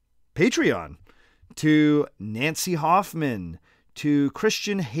 to Patreon, to Nancy Hoffman, to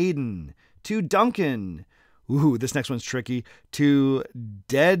Christian Hayden, to Duncan, ooh, this next one's tricky, to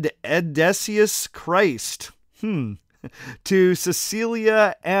Dead Edesius Christ, to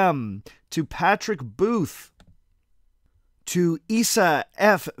Cecilia M., to Patrick Booth, to Isa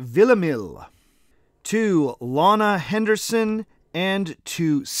F. Villamil, to Lana Henderson, and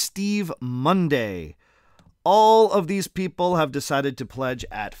to Steve Monday. All of these people have decided to pledge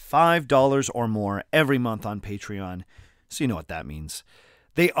at $5 or more every month on Patreon, so you know what that means.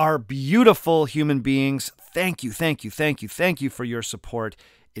 They are beautiful human beings. Thank you for your support.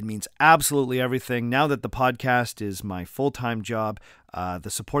 It means absolutely everything. Now that the podcast is my full-time job, the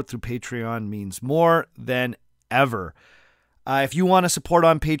support through Patreon means more than ever. If you want to support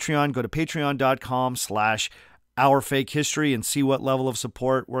on Patreon, go to patreon.com/OurFakeHistory and see what level of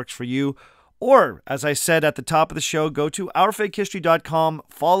support works for you. Or, as I said at the top of the show, go to OurFakeHistory.com,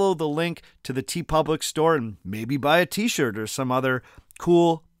 follow the link to the TeePublic store, and maybe buy a t-shirt or some other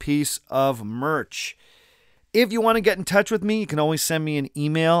cool piece of merch. If you want to get in touch with me, you can always send me an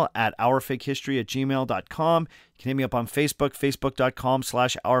email at OurFakeHistory@gmail.com. You can hit me up on Facebook,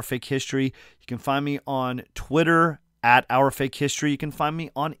 facebook.com/OurFakeHistory. You can find me on Twitter at OurFakeHistory. You can find me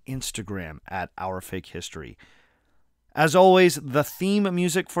on Instagram at OurFakeHistory. As always, the theme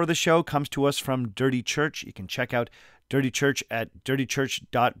music for the show comes to us from Dirty Church. You can check out Dirty Church at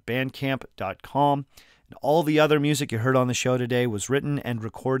dirtychurch.bandcamp.com. And all the other music you heard on the show today was written and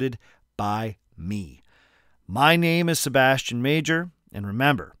recorded by me. My name is Sebastian Major, and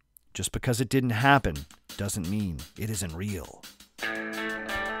remember, just because it didn't happen doesn't mean it isn't real.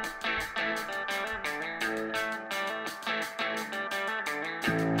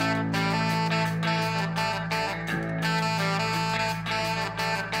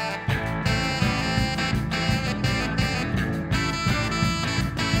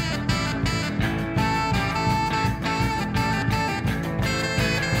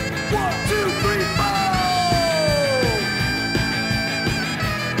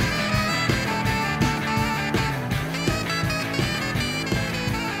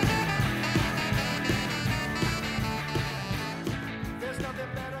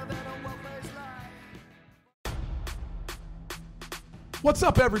 What's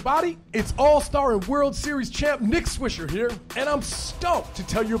up, everybody? It's All-Star and World Series champ Nick Swisher here, and I'm stoked to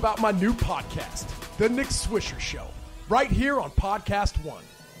tell you about my new podcast, The Nick Swisher Show, right here on PodcastOne.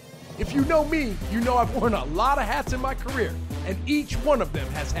 If you know me, you know I've worn a lot of hats in my career, and each one of them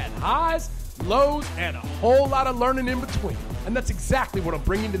has had highs, lows, and a whole lot of learning in between, and that's exactly what I'm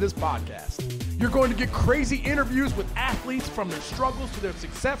bringing to this podcast. You're going to get crazy interviews with athletes from their struggles to their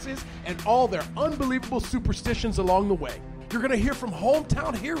successes and all their unbelievable superstitions along the way. You're going to hear from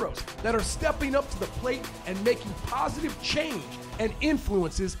hometown heroes that are stepping up to the plate and making positive change and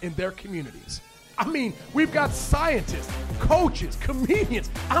influences in their communities. I mean, we've got scientists, coaches, comedians.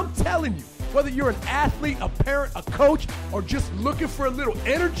 I'm telling you, whether you're an athlete, a parent, a coach, or just looking for a little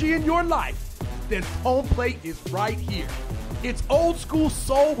energy in your life, then home plate is right here. It's old school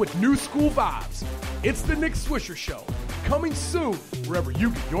soul with new school vibes. It's the Nick Swisher Show, coming soon wherever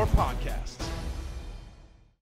you get your podcasts.